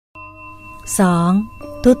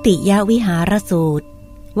2. ทุติยวิหารสูตร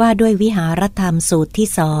ว่าด้วยวิหารธรรมสูตรที่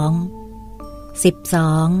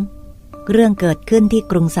12 เรื่องเกิดขึ้นที่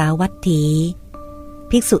กรุงสาวัตถี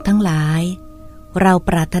ภิกษุทั้งหลายเราป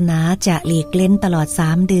รารถนาจะหลีกเล้นตลอด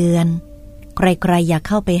3 เดือนใครๆอยาก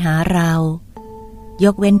เข้าไปหาเราย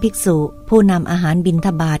กเว้นภิกษุผู้นำอาหารบิณฑ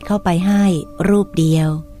บาตเข้าไปให้รูปเดียว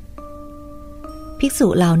ภิกษุ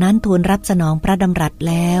เหล่านั้นทูลรับสนองพระดำรัส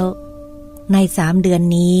แล้วใน3 เดือน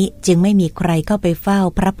นี้จึงไม่มีใครเข้าไปเฝ้า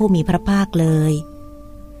พระผู้มีพระภาคเลย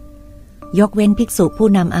ยกเว้นภิกษุผู้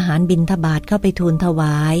นำอาหารบิณฑบาตเข้าไปทูลถว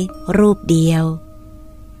ายรูปเดียว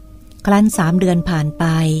ครั้น3 เดือนผ่านไป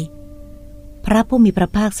พระผู้มีพระ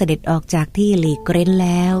ภาคเสด็จออกจากที่หลีกเร้นแ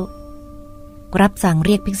ล้วรับสั่งเ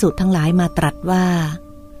รียกภิกษุทั้งหลายมาตรัสว่า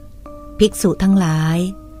ภิกษุทั้งหลาย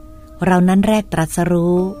เรานั้นแรกตรัส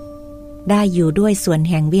รู้ได้อยู่ด้วยส่วน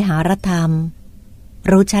แห่งวิหารธรรม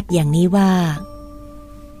รู้ชัดอย่างนี้ว่า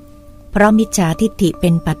เพราะมิจฉาทิฏฐิเป็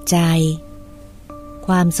นปัจจัยค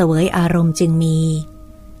วามเสวยอารมณ์จึงมี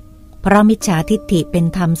เพราะมิจฉาทิฏฐิเป็น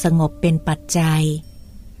ธรรมสงบเป็นปัจจัย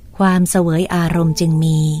ความเสวยอารมณ์จึง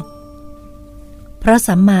มีเพราะ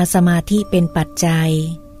สัมมาสมาธิเป็นปัจจัย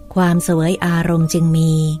ความเสวยอารมณ์จึง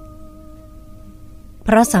มีเพ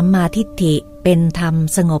ราะสัมมาทิฏฐิเป็นธรรม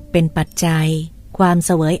สงบเป็นปัจจัยความเส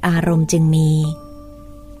วยอารมณ์จึงมี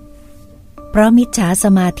เพราะมิจฉาส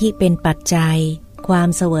มาธิเป็นปัจจัยความ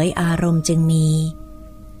เสวยอารมณ์จึงมี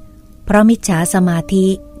เพราะมิจฉาสมาธิ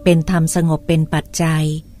เป็นธรรมสงบเป็นปัจจัย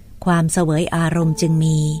ความเสวยอารมณ์จึง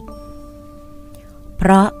มีเพ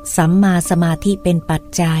ราะสัมมาสมาธิเป็นปัจ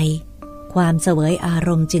จัยความเสวยอาร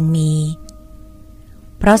มณ์จึงมี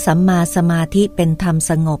เพราะสัมมาสมาธิเป็นธรรม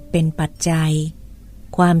สงบเป็นปัจจัย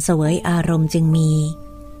ความเสวยอารมณ์จึงมี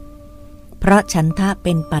เพราะฉันทะเ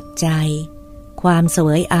ป็นปัจจัยความเสว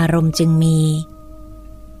ยอารมณ์จึงมี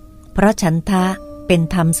เพราะฉันทะเป็น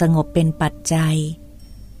ธรรมสงบเป็นปัจจัย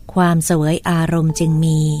ความเสวยอารมณ์จึง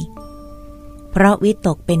มีเพราะวิต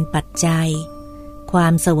กเป็นปัจจัยควา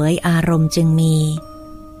มเสวยอารมณ์จึงมี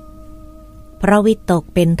เพราะวิตก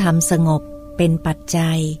เป็นธรรมสงบเป็นปัจ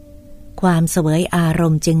จัยความเสวยอาร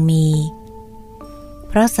มณ์จึงมี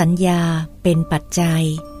เพราะสัญญาเป็นปัจจัย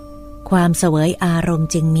ความเสวยอารมณ์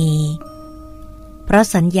จึงมีเพราะ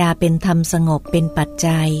สัญญาเป็นธรรมสงบเป็นปัจ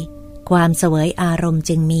จัยความเสวยอารมณ์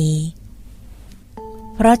จึงมี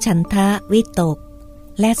เพราะฉันทะวิตก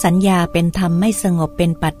และสัญญาเป็นธรรมไม่สงบเป็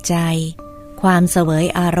นปัจจัยความเสวย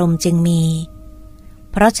อารมณ์จึงมี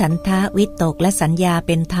เพราะฉันทะวิตกและสัญญาเ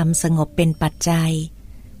ป็นธรรมสงบเป็นปัจจัย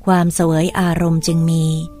ความเสวยอารมณ์จึงมี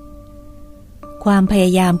ความพย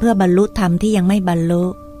ายามเพื่อบรรลุธรรมที่ยังไม่บรรลุ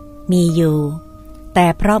มีอยู่แต่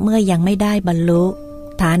เพราะเมื่อยังไม่ได้บรรลุ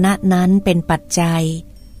ฐานะนั้นเป็นปัจจัย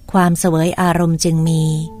ความเสวยอารมณ์จึงมี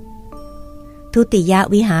ทุติย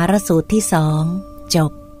วิหารสูตรที่2จ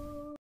บ